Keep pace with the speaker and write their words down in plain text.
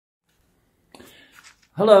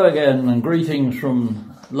Hello again, and greetings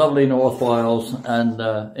from lovely North Wales and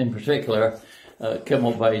in particular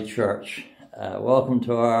Kimmel Bay Church. Welcome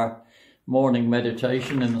to our morning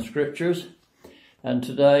meditation in the scriptures, and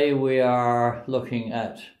today we are looking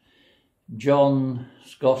at John's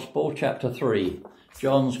Gospel chapter 3.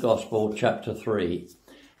 John's Gospel chapter 3,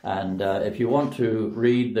 and if you want to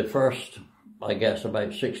read the first, I guess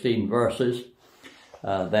about 16 verses,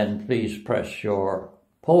 then please press your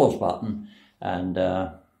pause button and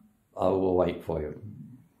I will wait for you.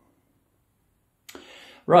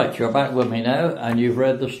 Right, you're back with me now, and you've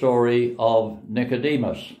read the story of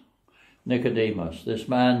Nicodemus. Nicodemus, this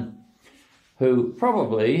man who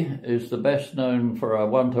probably is the best known for a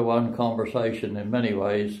one-to-one conversation in many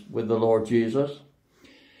ways with the Lord Jesus.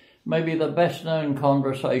 Maybe the best known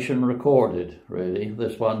conversation recorded, really,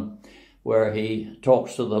 this one where he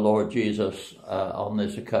talks to the Lord Jesus on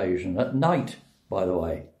this occasion, at night, by the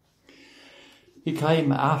way. He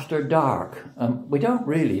came after dark, and we don't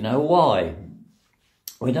really know why.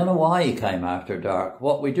 We don't know why he came after dark.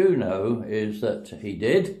 What we do know is that he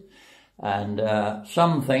did, and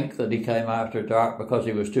some think that he came after dark because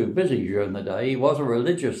he was too busy during the day. He was a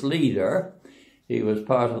religious leader. He was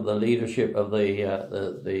part of the leadership of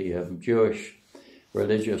the Jewish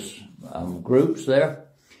religious groups there,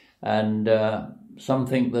 and some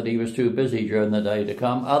think that he was too busy during the day to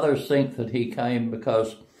come. Others think that he came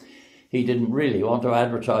because he didn't really want to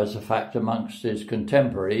advertise the fact amongst his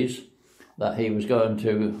contemporaries that he was going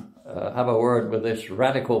to have a word with this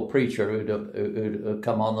radical preacher who'd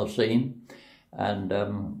come on the scene.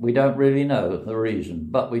 And we don't really know the reason,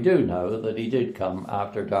 but we do know that he did come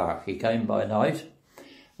after dark. He came by night,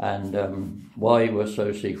 and why he was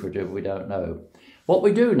so secretive, we don't know. What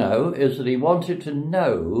we do know is that he wanted to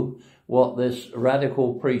know what this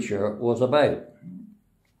radical preacher was about.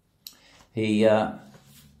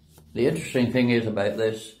 The interesting thing is about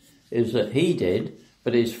this is that he did,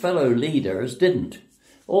 but his fellow leaders didn't.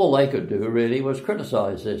 All they could do really was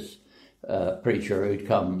criticise this preacher who'd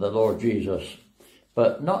come, the Lord Jesus,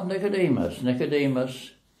 but not Nicodemus.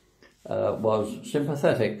 Nicodemus was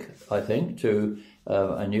sympathetic, I think, to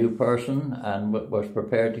a new person and was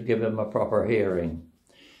prepared to give him a proper hearing.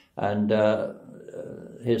 And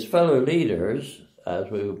his fellow leaders, as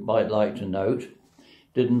we might like to note,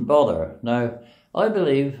 didn't bother. Now, I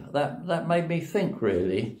believe that made me think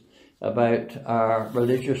really about our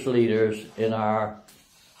religious leaders in our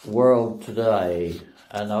world today.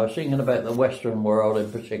 And I was thinking about the Western world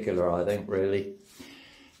in particular, I think, really.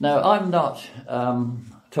 Now, I'm not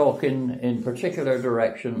talking in particular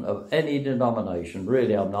direction of any denomination,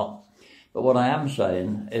 really I'm not. But what I am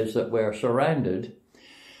saying is that we're surrounded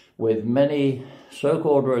with many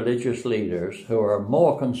so-called religious leaders who are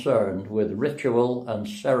more concerned with ritual and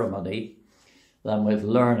ceremony than with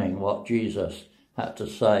learning what Jesus had to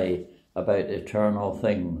say about eternal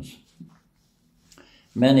things.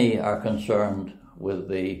 Many are concerned with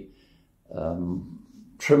the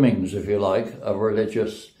trimmings, if you like, of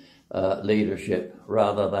religious leadership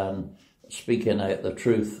rather than speaking out the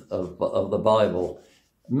truth of the Bible.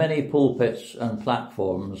 Many pulpits and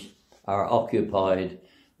platforms are occupied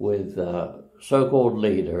with so-called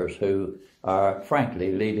leaders who are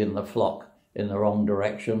frankly leading the flock in the wrong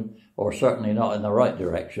direction, or certainly not in the right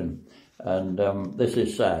direction. And this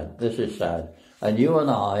is sad. This is sad. And you and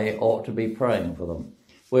I ought to be praying for them.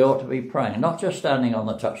 We ought to be praying, not just standing on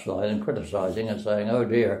the touchline and criticising and saying, oh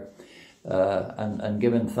dear, and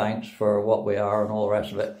giving thanks for what we are and all the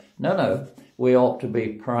rest of it. No, we ought to be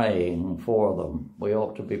praying for them. We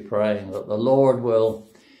ought to be praying that the Lord will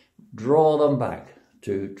draw them back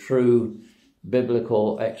to true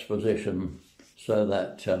biblical exposition so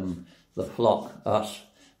that the flock, us,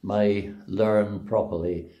 may learn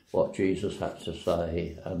properly what Jesus had to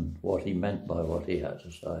say and what he meant by what he had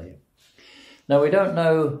to say. Now, we don't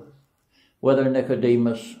know whether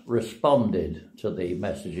Nicodemus responded to the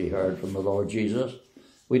message he heard from the Lord Jesus.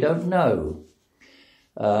 We don't know.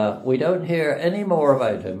 We don't hear any more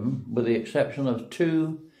about him, with the exception of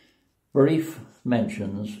two brief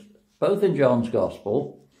mentions, both in John's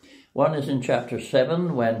Gospel. One is in chapter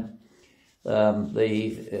 7, when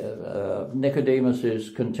Nicodemus's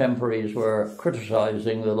contemporaries were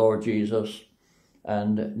criticizing the Lord Jesus,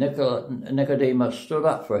 and Nicodemus stood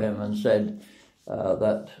up for him and said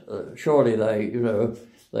that surely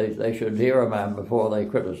they should hear a man before they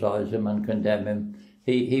criticize him and condemn him.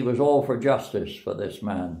 He was all for justice for this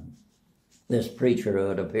man, this preacher who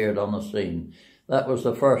had appeared on the scene. That was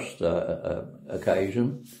the first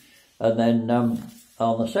occasion. And then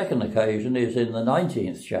on the second occasion is in the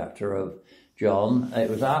 19th chapter of John. It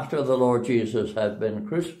was after the Lord Jesus had been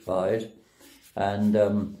crucified, and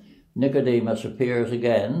Nicodemus appears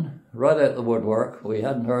again, right out the woodwork. We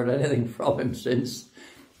hadn't heard anything from him since.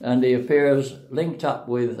 And he appears linked up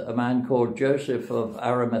with a man called Joseph of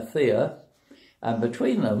Arimathea. And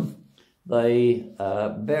between them, they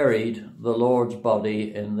buried the Lord's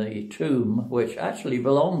body in the tomb, which actually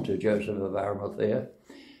belonged to Joseph of Arimathea,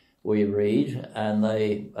 we read. And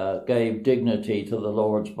they gave dignity to the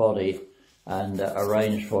Lord's body and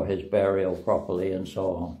arranged for his burial properly and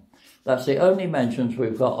so on. That's the only mentions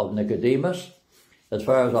we've got of Nicodemus, as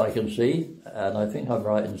far as I can see, and I think I'm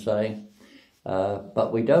right in saying.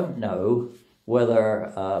 But we don't know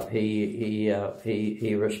whether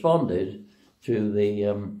he responded to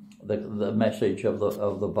the message of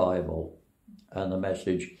the Bible and the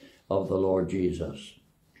message of the Lord Jesus.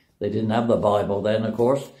 They didn't have the Bible then, of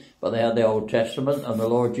course, but they had the Old Testament, and the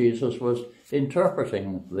Lord Jesus was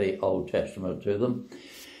interpreting the Old Testament to them.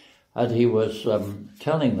 And he was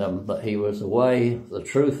telling them that he was the way, the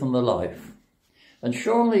truth, and the life. And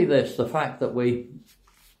surely the fact that we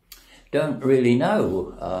don't really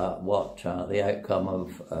know what the outcome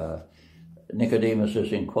of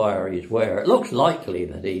Nicodemus's inquiries were. It looks likely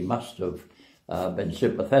that he must have been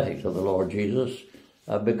sympathetic to the Lord Jesus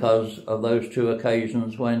because of those two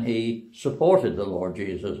occasions when he supported the Lord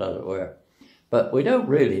Jesus, as it were. But we don't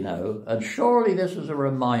really know, and surely this is a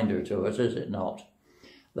reminder to us, is it not,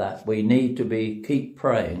 that we need to keep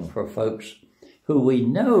praying for folks who we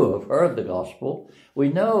know have heard the gospel, we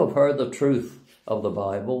know have heard the truth of the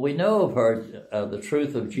Bible, we know have heard the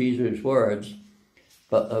truth of Jesus' words,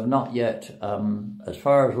 but have not yet, as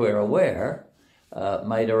far as we're aware,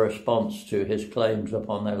 made a response to his claims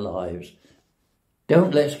upon their lives.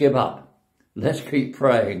 Let's give up. Let's keep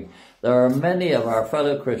praying. There are many of our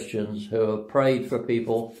fellow Christians who have prayed for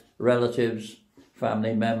people, relatives,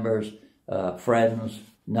 family members, friends,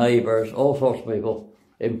 neighbours, all sorts of people,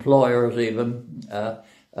 employers even,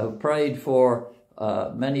 have prayed for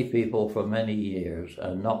many people for many years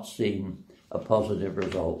and not seen a positive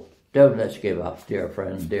result. Let's give up, dear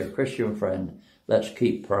friend, dear Christian friend. Let's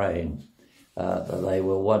keep praying that they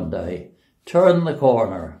will one day turn the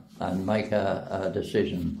corner and make a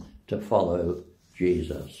decision to follow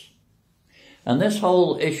Jesus. And this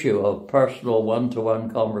whole issue of personal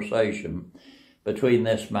one-to-one conversation between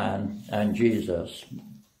this man and Jesus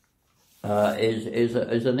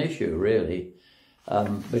is an issue, really,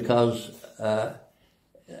 because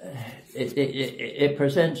it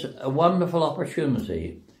presents a wonderful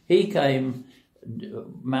opportunity. He came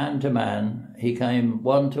man to man, he came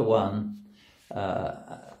one-to-one,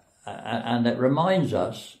 and it reminds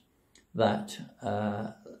us that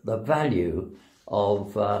the value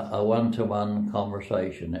of a one-to-one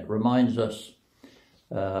conversation. It reminds us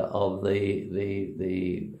of the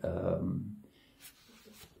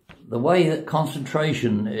way that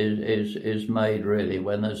concentration is made, really,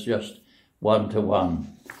 when there's just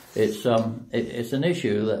one-to-one. It's an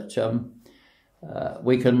issue that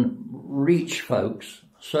we can reach folks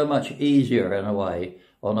so much easier in a way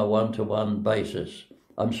on a one-to-one basis.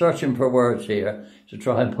 I'm searching for words here to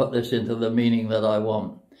try and put this into the meaning that I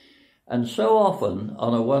want. And so often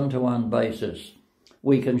on a one-to-one basis,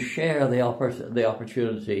 we can share the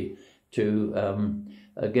opportunity to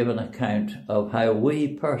give an account of how we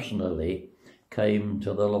personally came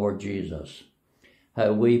to the Lord Jesus,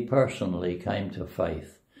 how we personally came to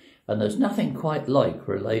faith. And there's nothing quite like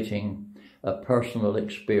relating a personal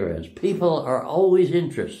experience. People are always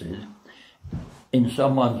interested in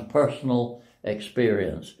someone's personal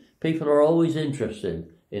experience. People are always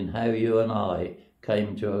interested in how you and I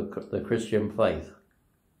came to the Christian faith.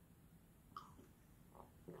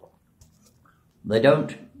 They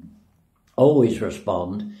don't always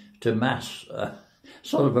respond to mass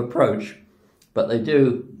sort of approach, but they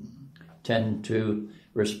do tend to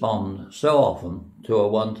respond so often to a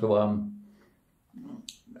one-to-one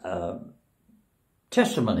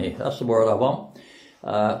testimony. That's the word I want.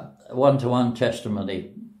 One-to-one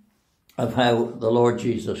testimony of how the Lord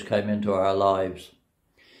Jesus came into our lives.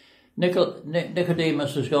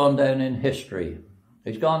 Nicodemus has gone down in history.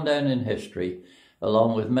 He's gone down in history,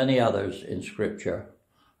 along with many others in Scripture,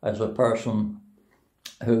 as a person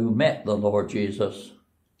who met the Lord Jesus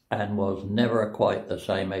and was never quite the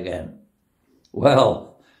same again.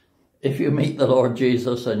 Well, if you meet the Lord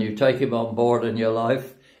Jesus and you take him on board in your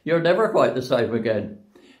life, you're never quite the same again.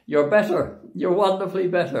 You're better. You're wonderfully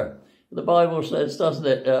better. The Bible says, doesn't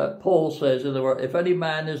it? Paul says in the word, if any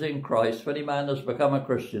man is in Christ, if any man has become a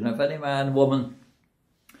Christian, if any man, woman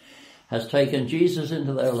has taken Jesus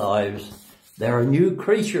into their lives, they're a new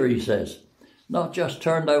creature, he says. Not just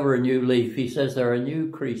turned over a new leaf. He says they're a new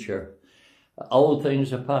creature. Old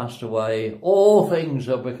things have passed away. All things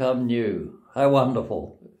have become new. How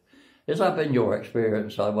wonderful. Has that been your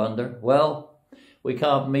experience, I wonder? Well, we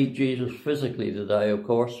can't meet Jesus physically today, of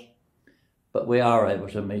course, but we are able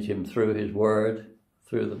to meet him through his word,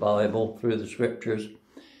 through the Bible, through the scriptures,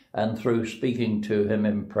 and through speaking to him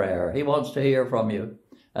in prayer. He wants to hear from you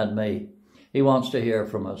and me. He wants to hear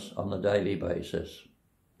from us on a daily basis.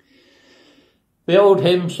 The old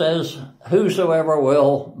hymn says, whosoever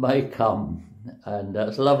will may come. And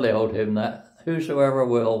that's a lovely old hymn, that. Whosoever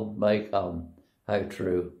will may come. How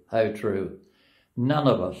true, how true. None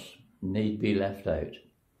of us need be left out.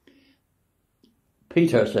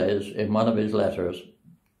 Peter says in one of his letters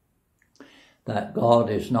that God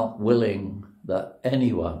is not willing that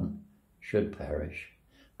anyone should perish.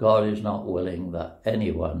 God is not willing that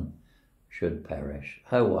anyone should perish.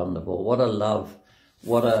 How wonderful. What a love.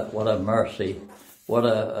 What a mercy. What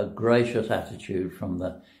a gracious attitude from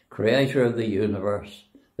the Creator of the universe,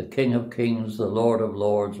 the King of Kings, the Lord of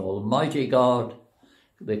Lords, Almighty God,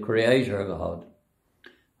 the Creator God.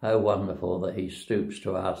 How wonderful that he stoops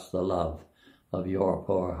to ask the love of your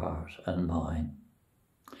poor heart and mine.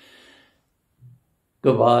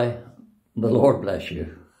 Goodbye. The Lord bless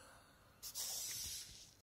you.